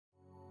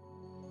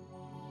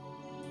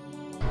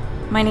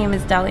My name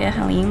is Dahlia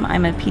Halim.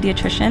 I'm a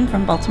pediatrician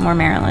from Baltimore,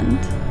 Maryland.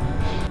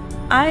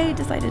 I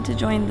decided to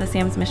join the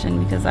SAMS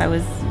mission because I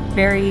was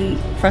very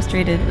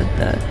frustrated with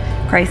the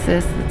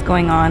crisis that's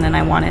going on, and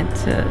I wanted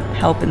to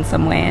help in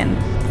some way, and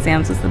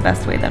SAMS was the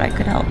best way that I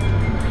could help.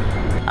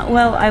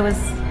 Well, I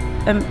was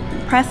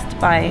impressed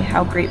by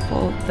how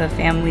grateful the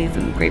families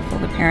and grateful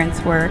the parents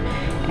were,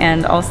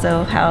 and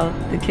also how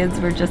the kids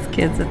were just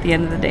kids at the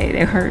end of the day.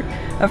 They were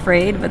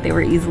afraid, but they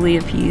were easily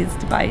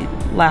appeased by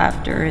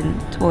laughter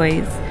and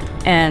toys.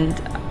 And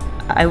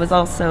I was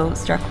also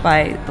struck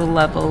by the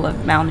level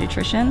of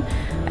malnutrition.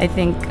 I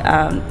think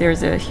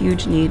there's a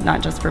huge need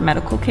not just for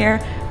medical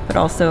care, but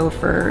also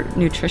for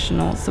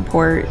nutritional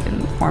support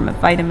in the form of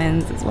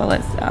vitamins as well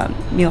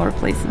as meal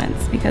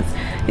replacements, because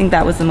I think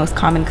that was the most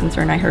common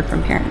concern I heard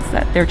from parents,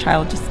 that their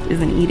child just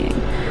isn't eating.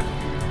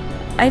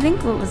 I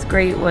think what was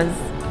great was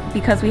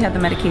because we had the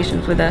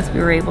medications with us,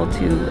 we were able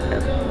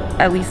to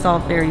at least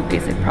solve very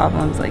basic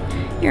problems like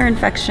ear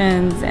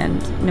infections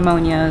and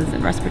pneumonias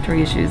and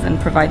respiratory issues, and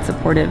provide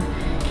supportive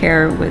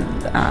care with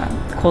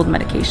cold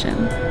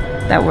medication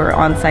that were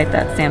on site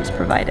that SAMS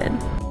provided.